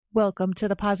Welcome to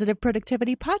the Positive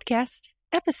Productivity Podcast,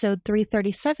 episode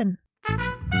 337.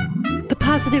 The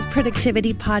Positive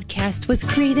Productivity Podcast was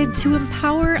created to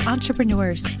empower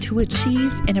entrepreneurs to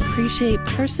achieve and appreciate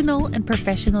personal and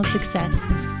professional success.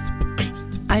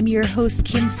 I'm your host,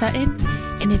 Kim Sutton,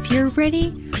 and if you're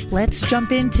ready, let's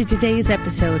jump into today's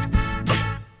episode.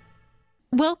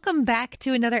 Welcome back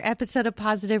to another episode of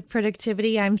Positive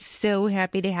Productivity. I'm so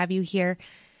happy to have you here.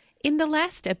 In the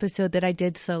last episode that I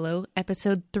did solo,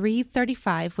 episode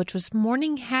 335, which was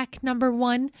morning hack number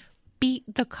 1,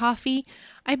 beat the coffee,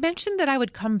 I mentioned that I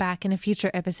would come back in a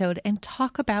future episode and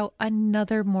talk about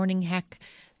another morning hack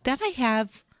that I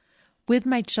have with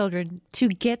my children to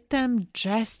get them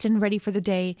dressed and ready for the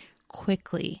day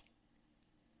quickly.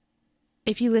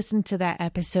 If you listened to that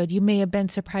episode, you may have been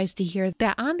surprised to hear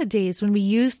that on the days when we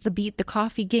use the beat the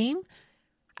coffee game,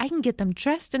 I can get them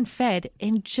dressed and fed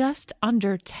in just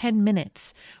under 10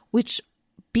 minutes, which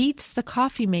beats the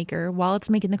coffee maker while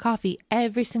it's making the coffee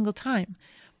every single time.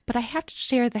 But I have to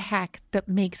share the hack that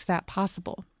makes that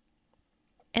possible.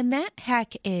 And that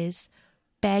hack is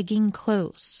bagging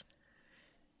clothes.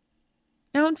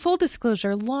 Now, in full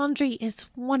disclosure, laundry is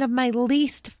one of my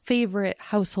least favorite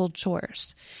household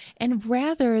chores. And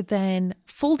rather than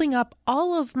folding up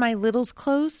all of my littles'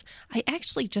 clothes, I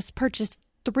actually just purchased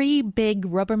 3 big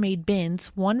Rubbermaid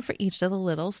bins, one for each of the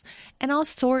littles, and I'll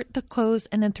sort the clothes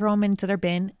and then throw them into their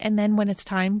bin. And then when it's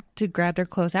time to grab their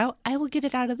clothes out, I will get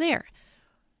it out of there.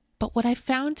 But what I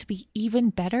found to be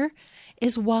even better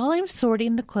is while I'm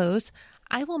sorting the clothes,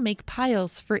 I will make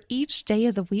piles for each day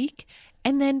of the week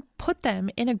and then put them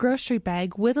in a grocery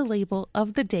bag with a label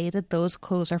of the day that those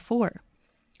clothes are for.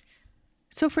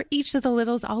 So for each of the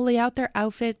littles, I'll lay out their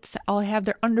outfits, I'll have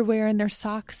their underwear and their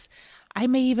socks. I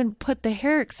may even put the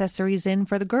hair accessories in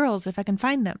for the girls if I can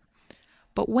find them.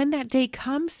 But when that day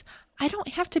comes, I don't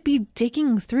have to be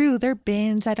digging through their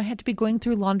bins. I don't have to be going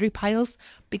through laundry piles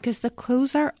because the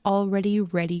clothes are already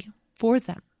ready for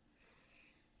them.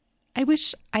 I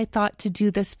wish I thought to do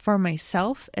this for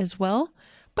myself as well,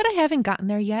 but I haven't gotten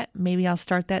there yet. Maybe I'll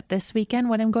start that this weekend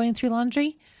when I'm going through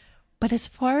laundry. But as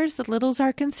far as the littles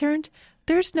are concerned,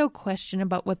 there's no question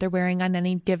about what they're wearing on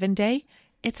any given day.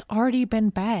 It's already been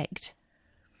bagged.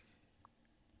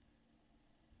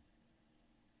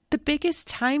 The biggest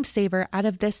time saver out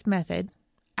of this method,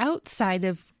 outside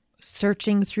of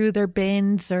searching through their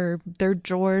bins or their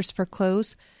drawers for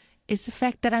clothes, is the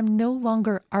fact that I'm no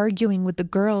longer arguing with the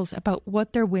girls about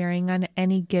what they're wearing on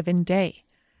any given day.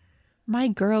 My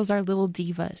girls are little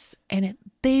divas, and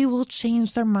they will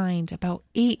change their mind about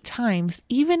 8 times,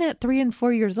 even at 3 and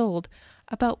 4 years old,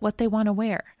 about what they want to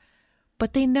wear.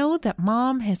 But they know that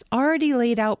mom has already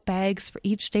laid out bags for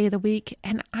each day of the week,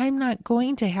 and I'm not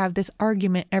going to have this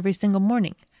argument every single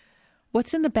morning.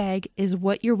 What's in the bag is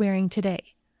what you're wearing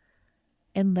today.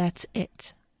 And that's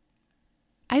it.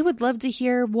 I would love to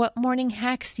hear what morning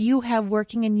hacks you have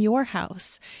working in your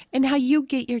house and how you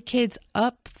get your kids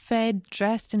up, fed,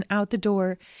 dressed, and out the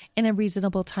door in a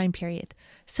reasonable time period.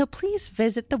 So please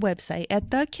visit the website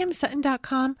at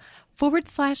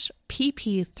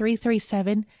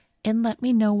thekimsutton.com/pp337 and let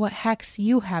me know what hacks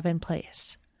you have in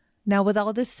place. Now, with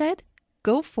all this said,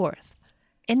 go forth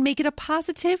and make it a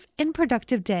positive and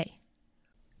productive day.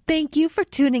 Thank you for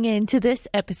tuning in to this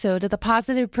episode of the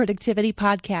Positive Productivity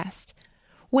Podcast.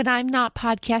 When I'm not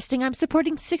podcasting, I'm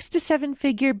supporting 6 to 7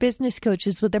 figure business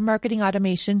coaches with their marketing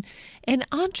automation and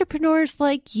entrepreneurs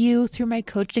like you through my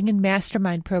coaching and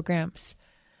mastermind programs.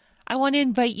 I want to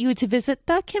invite you to visit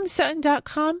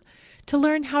thekimsutton.com to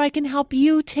learn how I can help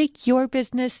you take your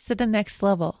business to the next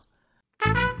level.